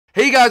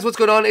Hey guys, what's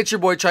going on? It's your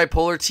boy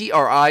Tripolar,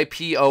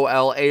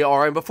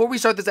 Tripolar, and before we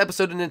start this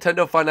episode of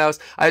Nintendo Funhouse,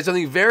 I have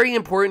something very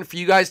important for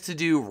you guys to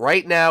do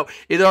right now.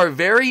 It's our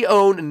very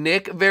own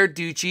Nick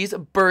Verducci's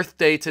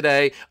birthday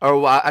today,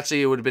 or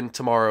actually it would have been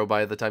tomorrow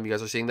by the time you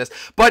guys are seeing this,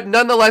 but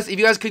nonetheless, if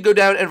you guys could go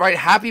down and write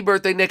happy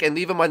birthday Nick and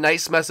leave him a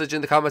nice message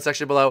in the comment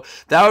section below,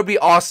 that would be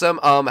awesome.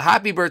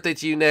 Happy birthday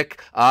to you, Nick.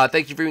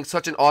 Thank you for being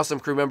such an awesome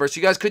crew member. So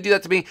you guys could do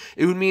that to me.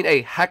 It would mean a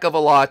heck of a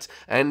lot,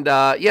 and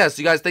yeah,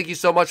 so you guys, thank you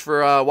so much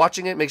for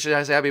watching it. Make sure you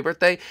guys say happy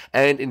birthday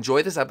and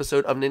enjoy this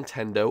episode of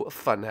Nintendo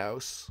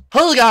Funhouse.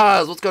 Hey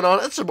guys, what's going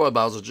on? It's your boy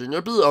Bowser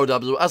Jr.,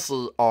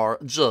 BOWSERJR,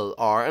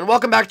 and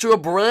welcome back to a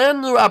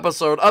brand new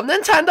episode of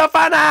Nintendo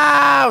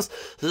Funhouse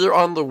here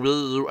on the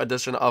Wii U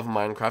edition of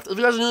Minecraft. If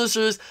you guys are new to the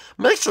series,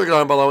 make sure you go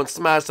down below and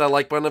smash that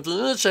like button. If you're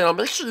new to the channel,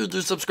 make sure you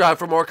do subscribe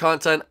for more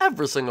content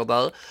every single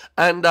day.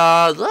 And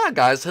yeah,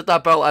 guys, hit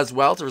that bell as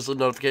well to receive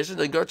notifications.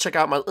 And go check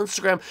out my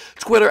Instagram,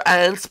 Twitter,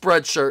 and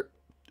Spreadshirt,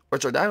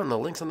 which are down in the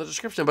links in the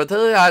description. But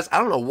tell you guys, I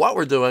don't know what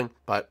we're doing,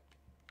 but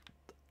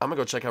I'm gonna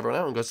go check everyone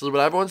out and go see what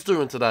everyone's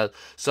doing today.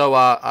 So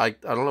I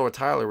don't know what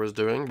Tyler was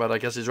doing, but I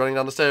guess he's running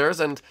down the stairs.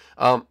 And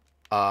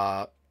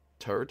Toad,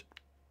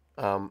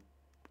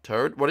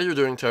 Toad, what are you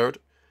doing, Toad?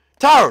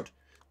 Toad,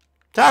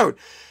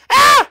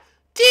 ah,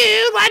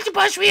 dude, why'd you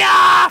push me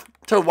off?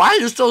 Toad, why are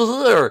you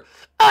still here?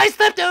 Oh, I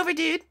slept over,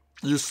 dude.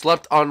 You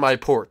slept on my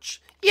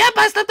porch. Yep,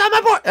 I slept on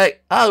my porch. Hey,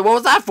 what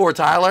was that for,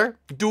 Tyler?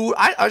 Dude,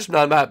 I'm just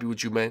not happy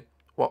with you, man.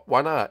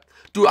 Why not?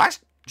 Dude,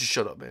 just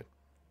shut up, man.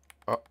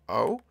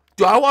 Oh?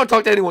 Dude, I don't want to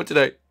talk to anyone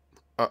today.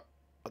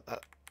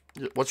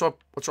 What's wrong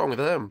with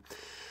him?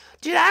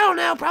 Dude, I don't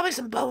know. Probably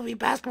some Bumblebee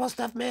basketball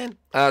stuff, man.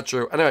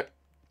 True. Anyway.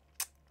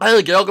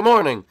 Hey, Gail, good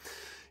morning.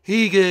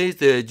 Hey, guys.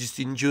 Just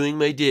enjoying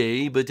my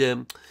day. But,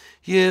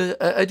 yeah,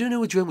 I don't know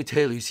what's wrong with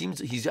Taylor.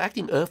 He's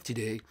acting off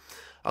today.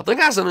 I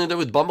think it has something to do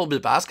with Bumblebee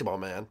basketball,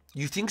 man.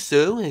 You think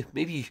so?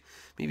 Maybe,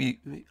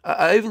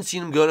 I haven't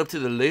seen him going up to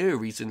the lair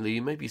recently.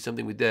 It might be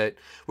something with that.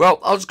 Well,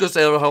 I'll just go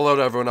say hello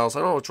to everyone else. I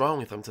don't know what's wrong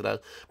with him today.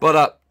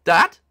 But,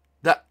 Dad?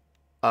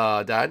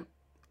 Dad?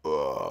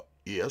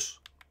 Yes?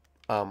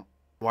 Why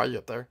are you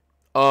up there?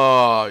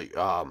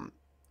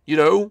 You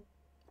know,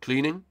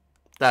 cleaning?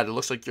 Dad, it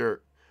looks like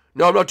you're...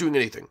 No, I'm not doing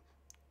anything.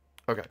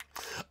 Okay.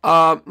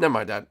 Never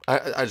mind, Dad.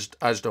 I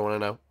just don't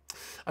want to know.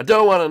 I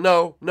don't want to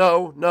know.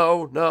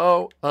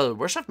 No.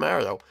 Where's Chef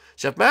Mario?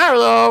 Chef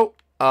Mario!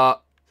 Oh,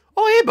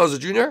 hey, Bowser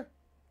Jr.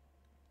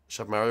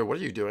 Chef Mario, what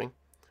are you doing?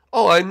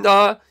 Oh, I'm,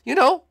 you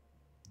know.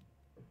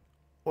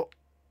 Well,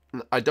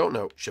 I don't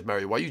know, Chef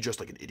Mario. Why are you dressed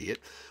like an idiot?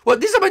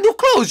 What, these are my new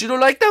clothes. You don't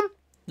like them?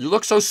 You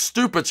look so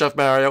stupid, Chef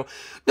Mario.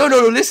 No,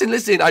 listen.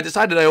 I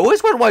decided I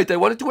always wear white. I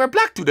wanted to wear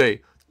black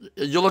today.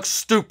 You look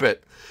stupid.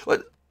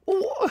 What?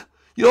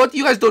 You know what?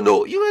 You guys don't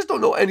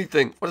know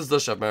anything. What is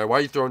this, Chef Mario? Why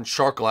are you throwing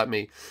charcoal at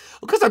me?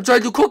 Because I'm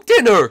trying to cook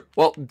dinner.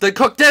 Well, then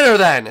cook dinner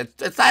then.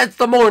 It's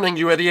the morning,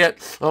 you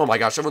idiot. Oh my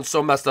gosh, everyone's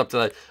so messed up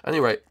today.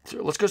 Anyway,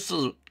 let's go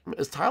see.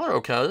 Is Tyler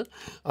okay?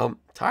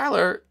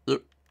 Tyler.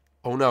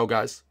 Oh no,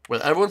 guys.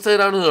 Wait, everyone stay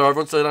down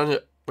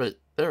here. Wait,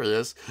 there he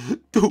is.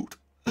 Dude,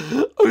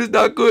 I'm just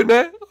not good,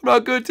 man. I'm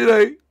not good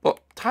today. Well,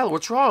 Tyler,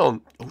 what's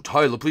wrong? Oh,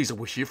 Tyler, please,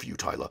 we're here for you,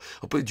 Tyler.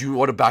 Do you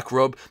want a back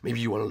rub? Maybe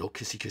you want a little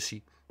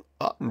kissy.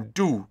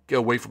 Dude, get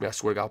away from me. I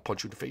swear to God, I'll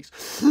punch you in the face.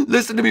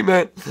 Listen to me,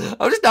 man.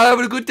 I'm just not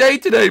having a good day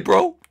today,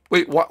 bro.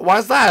 Wait,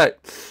 why's that?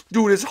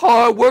 Dude, it's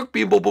hard work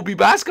being Bumblebee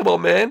basketball,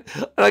 man.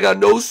 And I got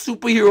no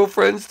superhero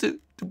friends to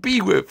be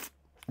with.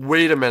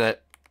 Wait a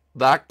minute.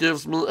 That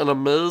gives me an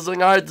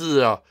amazing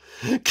idea.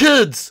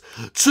 Kids,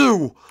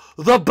 to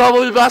the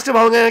Bumblebee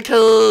basketball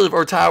cave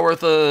or tower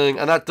thing.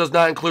 And that does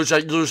not include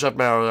you, Chef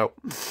Mario.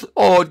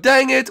 Oh,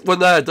 dang it. Well,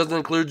 that doesn't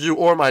include you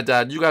or my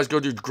dad. You guys go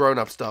do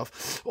grown-up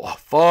stuff. Oh,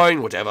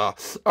 fine, whatever.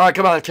 Alright,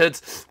 come on,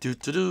 kids.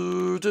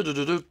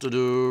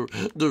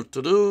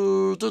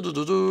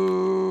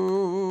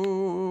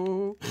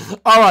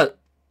 Alright.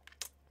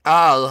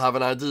 I'll have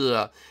an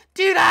idea.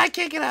 Dude, I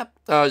can't get up.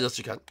 Oh, yes,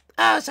 you can.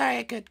 Oh, sorry,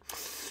 I could.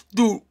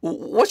 Dude,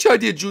 what's your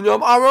idea, Junior?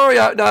 I'm already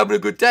out now having a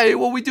good day.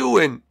 What are we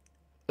doing?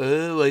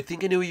 Oh, I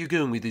think I know where you're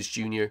going with this,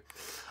 Junior.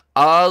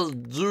 I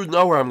do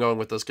know where I'm going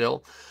with this,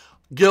 Gil.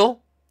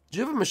 Gil, do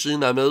you have a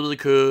machine that maybe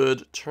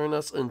could turn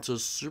us into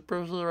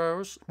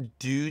superheroes?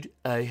 Dude,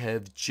 I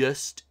have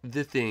just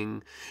the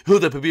thing.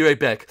 Hold up, I'll be right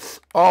back.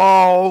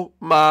 Oh,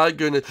 my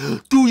goodness.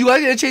 Dude, you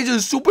guys gonna change into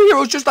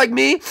superheroes just like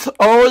me?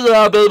 Oh,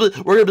 yeah, baby.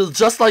 We're gonna be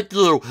just like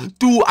you.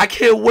 Dude, I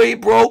can't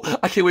wait, bro.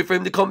 I can't wait for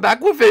him to come back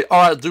with it.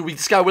 Alright, dude, we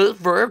just gotta wait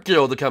for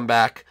Gil to come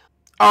back.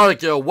 Alright,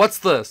 Gil, what's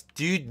this?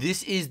 Dude,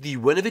 this is the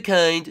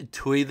one-of-a-kind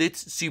toilet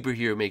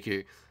superhero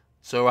maker.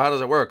 So how does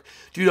it work?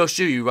 Dude, I'll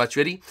show you. Watch,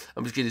 ready?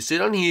 I'm just going to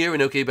sit on here,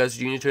 and okay, Bowser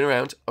Jr., turn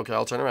around. Okay,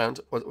 I'll turn around.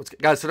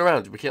 Guys, turn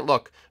around. We can't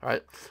look.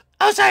 Alright.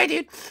 Oh, sorry,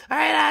 dude.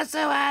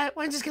 Alright,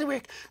 when's this going to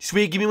work? Just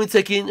wait, give me 1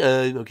 second.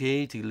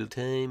 Okay, take a little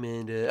time,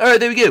 and, alright,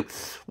 there we go.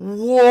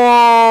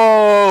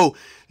 Whoa!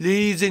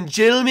 Ladies and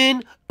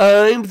gentlemen,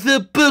 I'm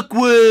the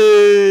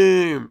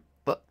bookworm!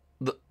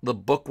 The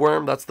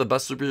bookworm? That's the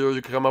best superhero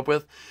you could come up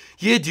with?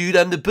 Yeah, dude,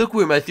 I'm the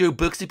bookworm. I throw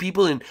books at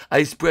people and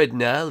I spread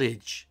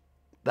knowledge.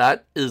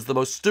 That is the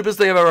most stupidest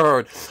thing I've ever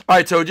heard. All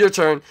right, Toad, your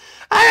turn.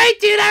 All right,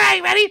 dude. All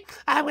right, ready?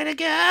 I'm gonna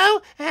go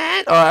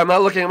and. All right, I'm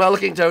not looking,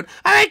 Toad.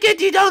 All right, good,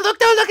 dude. Don't look.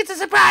 It's a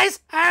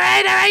surprise. All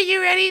right.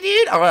 You ready,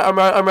 dude? All right,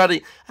 I'm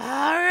ready.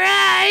 All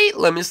right.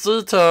 Let me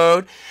see,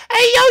 Toad.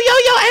 Hey, yo,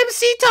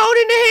 MC Toad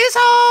into his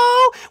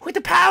hole with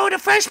the power of the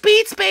fresh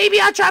beats, baby.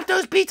 I'll drop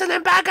those beats and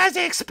then bad guys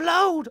they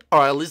explode. All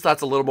right, at least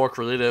that's a little more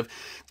creative.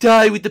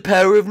 Die with the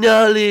power of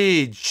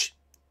knowledge.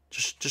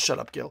 Just shut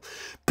up, Gil.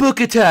 Book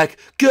attack,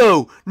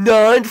 go,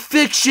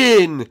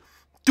 non-fiction.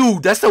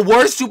 Dude, that's the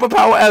worst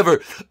superpower ever.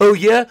 Oh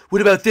yeah?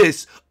 What about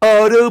this?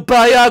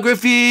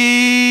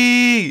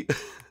 Autobiography.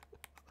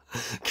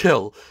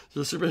 Kill.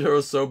 Your superhero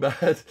is so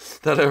bad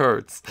that it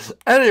hurts.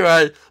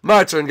 Anyway,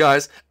 my turn,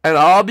 guys. And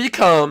I'll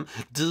become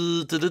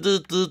Fidget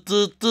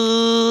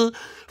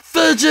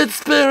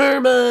Spinner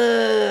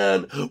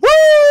Man. Woo!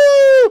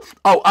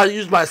 Oh, I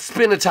use my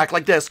spin attack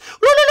like this.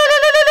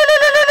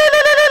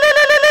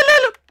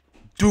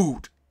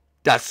 Dude,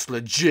 that's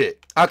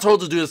legit. I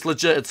told you to do this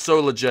legit. It's so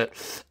legit.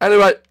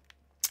 Anyway,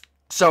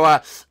 so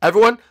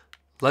everyone,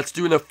 let's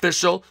do an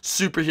official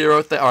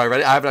superhero thing. All right,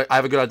 ready? I have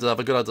a good idea.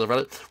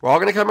 Ready? We're all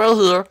gonna come out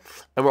here,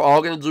 and we're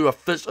all gonna do a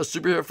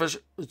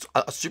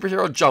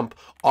superhero jump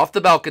off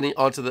the balcony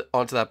onto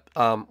that.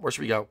 Where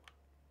should we go?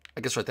 I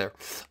guess right there.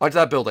 Onto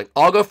that building.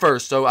 I'll go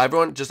first, so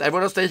everyone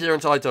will stay here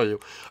until I tell you.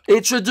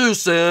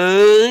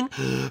 Introducing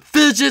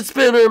Fidget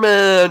Spinner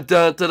Man.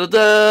 Da da da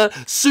da.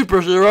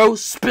 Superhero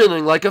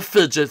spinning like a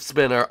fidget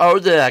spinner. Oh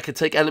yeah, I can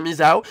take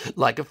enemies out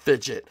like a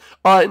fidget.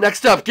 All right,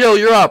 next up, Gil,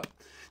 you're up.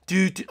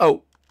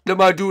 Oh, never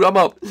mind, dude, I'm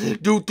up.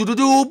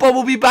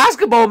 Bumblebee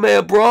Basketball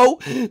Man, bro.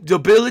 The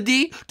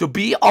ability to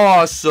be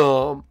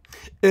awesome.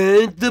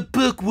 And the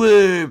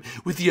bookworm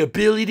with the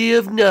ability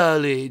of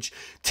knowledge.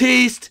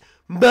 Taste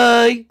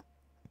my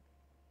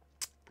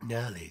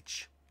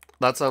knowledge.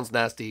 That sounds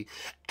nasty.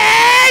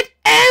 And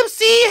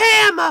MC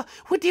Hammer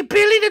with the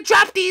ability to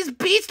drop these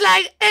beats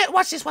like.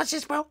 Watch this,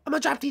 bro. I'm gonna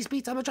drop these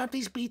beats.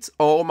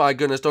 Oh my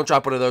goodness! Don't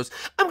drop one of those.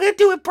 I'm gonna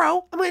do it,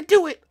 bro. I'm gonna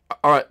do it.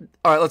 All right.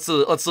 Let's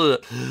do it.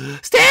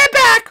 Stand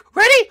back.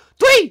 Ready?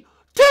 3,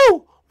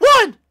 2,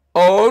 1.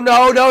 Oh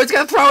no! He's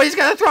gonna throw it.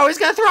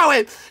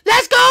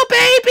 Let's go,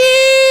 baby!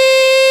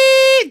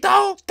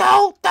 Don't.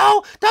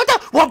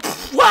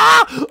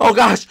 Oh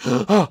gosh!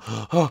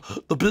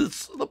 The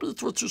beats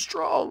were too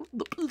strong.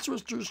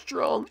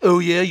 Oh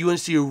yeah, you want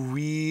to see a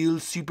real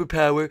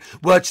superpower?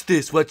 Watch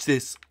this.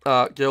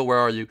 Gil, where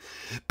are you?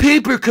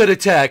 Paper cut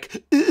attack.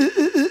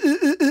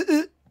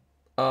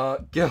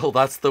 Gil,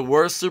 that's the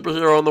worst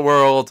superhero in the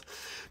world.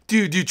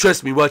 Dude,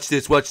 trust me. Watch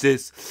this.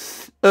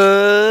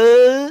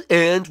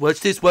 And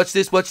watch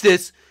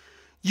this.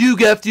 You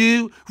have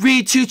to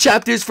read 2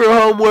 chapters for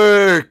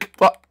homework.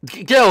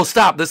 Gil,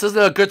 stop. This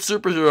isn't a good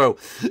superhero.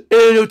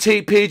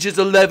 Annotate pages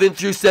 11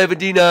 through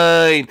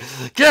 79.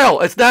 Gil,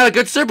 it's not a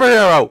good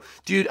superhero.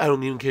 Dude, I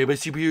don't even care. My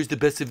superhero is the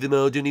best of them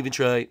all. Don't even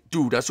try.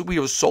 Dude, that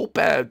superhero is so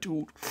bad,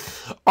 dude.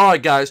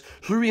 Alright, guys.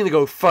 Who are we gonna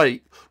go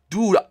fight?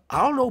 Dude,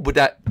 I don't know, but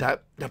that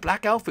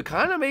black outfit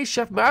kind of made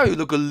Chef Mario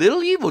look a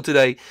little evil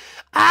today.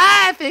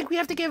 I think we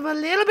have to give him a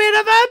little bit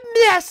of a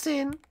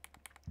lesson.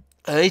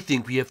 I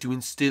think we have to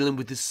instill him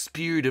with the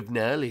spirit of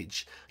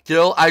knowledge.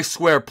 Gil, I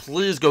swear,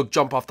 please go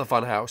jump off the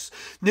fun house.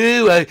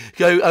 No, I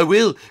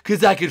will,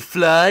 because I could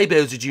fly,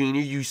 Bowser Jr.,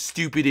 you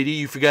stupid idiot.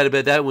 You forgot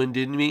about that one,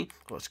 didn't we?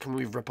 Can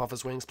we rip off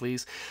his wings,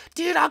 please?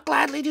 Dude, I'll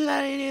gladly do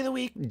that any day of the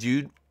week.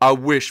 Dude, I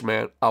wish,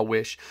 man. I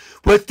wish.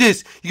 What's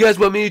this? You guys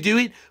want me to do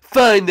it?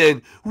 Fine,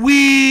 then.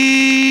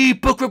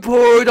 Book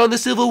report on the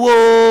Civil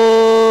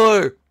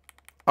War.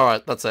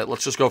 Alright, that's it.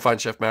 Let's just go find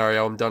Chef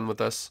Mario. I'm done with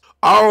this.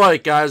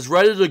 Alright, guys.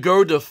 Ready to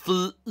go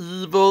defeat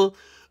evil?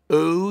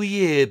 Oh,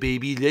 yeah,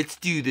 baby. Let's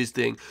do this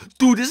thing.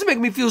 Dude, this is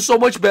making me feel so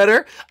much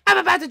better. I'm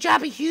about to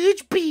drop a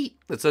huge beat.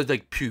 That sounds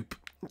like poop.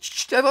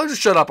 Everyone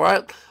just shut up,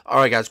 alright?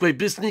 Alright, guys. Wait,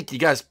 be sneaky.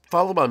 Guys,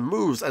 follow my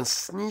moves and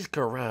sneak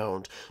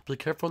around. Be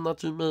careful not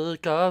to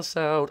make a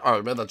sound. Alright,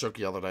 I made that joke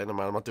the other day. No,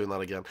 man, I'm not doing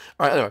that again.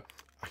 Alright, anyway.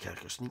 I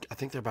gotta go sneak. I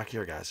think they're back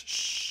here, guys.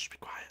 Shh. Be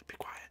quiet.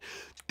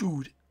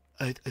 Dude.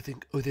 I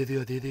think, oh, there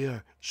they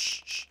are.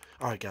 Shh.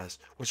 Alright, guys,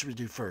 what should we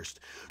do first?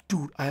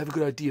 Dude, I have a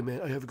good idea,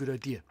 man. Alright,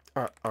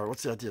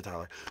 what's the idea,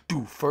 Tyler?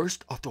 Dude,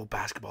 first, I'll throw a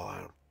basketball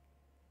at him.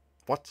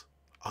 What?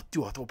 I'll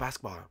throw a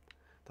basketball at him.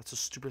 That's the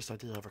stupidest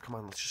idea ever. Come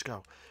on, let's just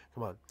go.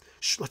 Come on.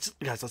 Shh, let's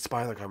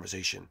spy on the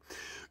conversation.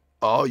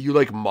 You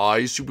like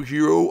my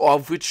superhero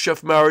outfit,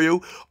 Chef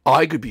Mario?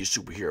 I could be a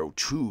superhero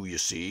too, you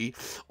see.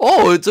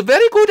 Oh, it's a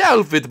very good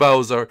outfit,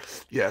 Bowser.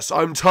 Yes,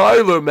 I'm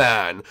Tyler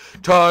Man.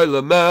 I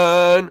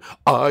am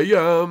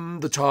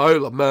the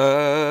Tyler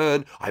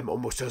Man. I'm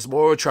almost as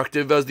more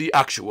attractive as the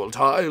actual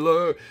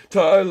Tyler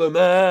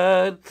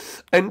Man.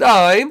 And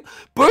I'm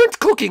Burnt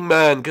Cooking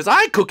Man, because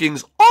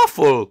cooking's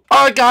awful.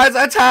 Alright, guys,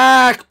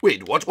 attack!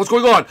 Wait, what's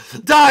going on?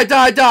 Die!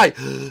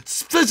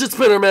 Fidget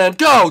Spinner Man,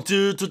 go!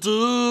 Do.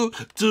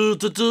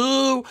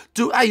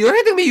 Ah, you're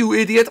hitting me, you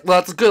idiot. Well,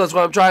 that's good. That's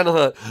what I'm trying to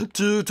hit.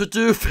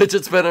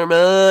 Fidget spinner,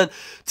 man.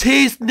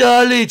 Taste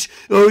knowledge.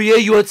 Oh, yeah,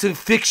 you want some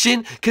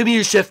fiction? Come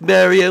here, Chef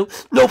Mario.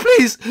 No,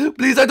 please.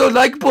 Please, I don't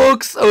like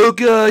books. Oh,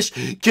 gosh.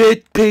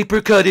 Get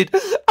paper cutted.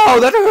 Oh,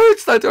 that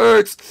hurts. That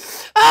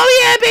hurts. Oh,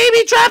 yeah,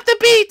 baby. Drop the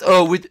beat.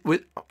 Oh,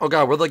 wait. Oh,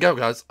 God. Where'd they go,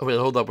 guys? Oh, wait,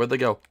 hold up. Where'd they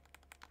go?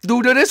 No,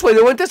 they're this way.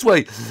 They went this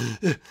way.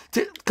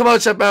 Come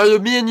on, Chef Mario.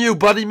 Me and you,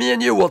 buddy. Me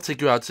and you. We'll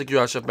take you out. Take you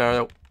out, Chef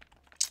Mario.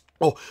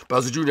 Oh,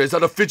 Bowser Jr., is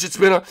that a fidget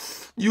spinner?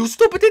 You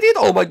stupid idiot.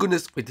 Oh, my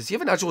goodness. Wait, does he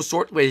have an actual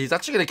sword? Wait, he's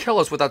actually going to kill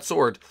us with that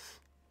sword.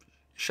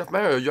 Chef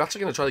Mario, are you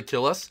actually going to try to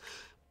kill us?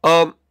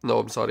 No,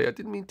 I'm sorry. I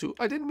didn't mean to.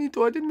 I didn't mean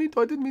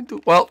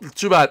to. Well,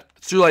 too bad.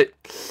 It's too late.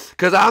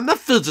 Because I'm the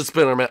fidget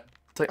spinner, man.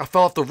 It's like I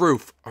fell off the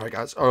roof. All right,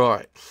 guys. All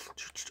right.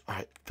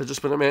 Fidget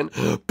spinner, man.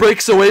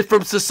 Breaks away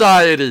from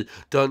society.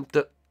 Dun,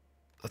 dun.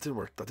 That didn't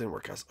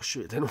work, guys. Oh,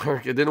 shoot, it didn't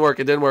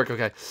work.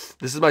 Okay,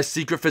 this is my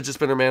secret fidget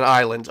spinner man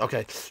island.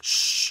 Okay,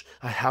 shh,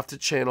 I have to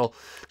channel.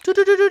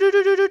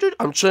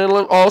 I'm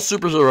channeling all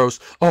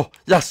superheroes. Oh,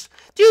 yes.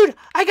 Dude,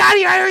 I got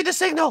here. I heard the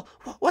signal.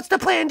 What's the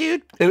plan,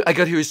 dude? I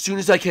got here as soon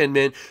as I can,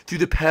 man, through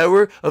the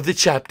power of the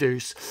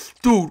chapters.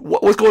 Dude,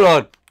 what's going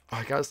on? All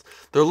right, guys,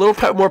 they're a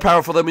little more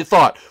powerful than we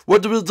thought.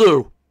 What do we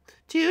do?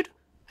 Dude,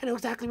 I know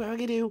exactly what I'm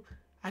going to do.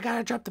 I got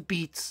to drop the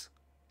beats.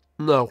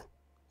 No,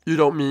 you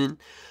don't mean...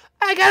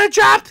 I gotta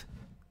drop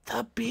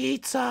the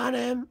beats on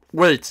him.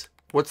 Wait,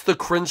 what's the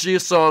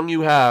cringiest song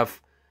you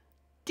have?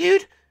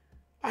 Dude,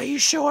 are you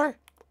sure?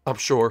 I'm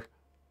sure.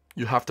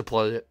 You have to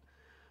play it.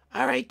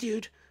 Alright,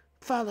 dude.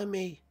 Follow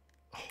me.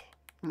 Oh,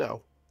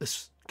 no.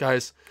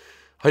 Guys,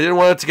 I didn't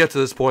want it to get to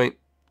this point,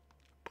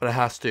 but it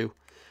has to.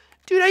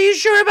 Dude, are you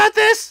sure about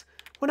this?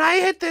 When I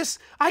hit this,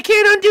 I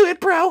can't undo it,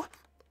 bro.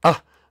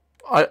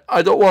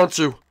 I don't want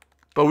to,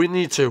 but we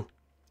need to.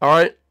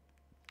 Alright?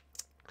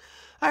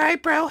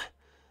 Alright, bro.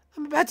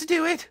 I'm about to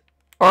do it.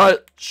 Alright,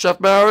 Chef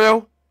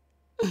Mario.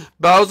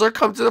 Bowser,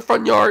 come to the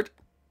front yard.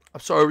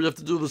 I'm sorry we have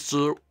to do this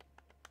to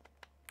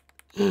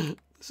you.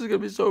 This is gonna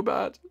be so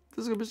bad.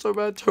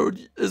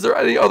 Toad, is there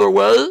any other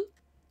way?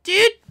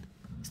 Dude,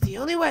 it's the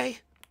only way.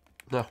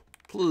 No,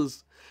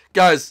 please.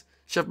 Guys,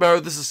 Chef Mario,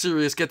 this is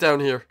serious. Get down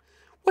here.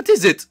 What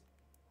is it?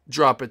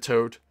 Drop it,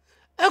 Toad.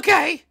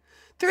 Okay.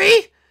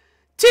 3,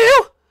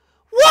 2,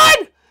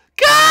 1,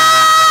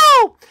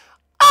 go!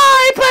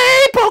 I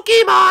play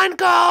Pokemon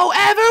Go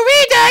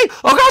every day.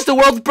 Oh gosh, the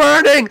world's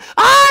burning.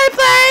 I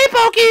play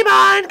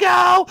Pokemon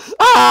Go.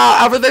 Oh,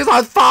 everything's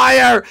on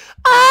fire.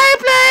 I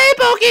play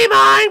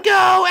Pokemon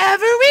Go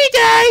every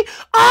day.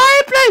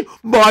 I play.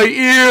 My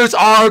ears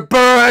are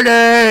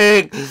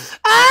burning.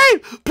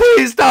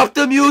 Please stop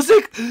the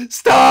music.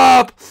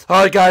 Stop.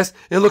 All right, guys,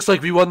 it looks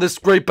like we won this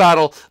great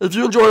battle. If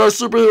you enjoyed our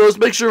superheroes,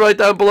 make sure to write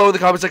down below in the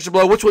comment section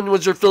below which one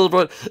was your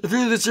favorite. If you're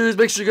new to the series,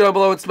 make sure you go down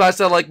below and smash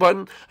that like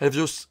button. And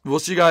we'll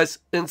see you guys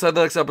inside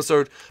the next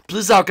episode.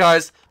 Peace out,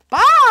 guys.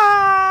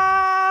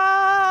 Bye.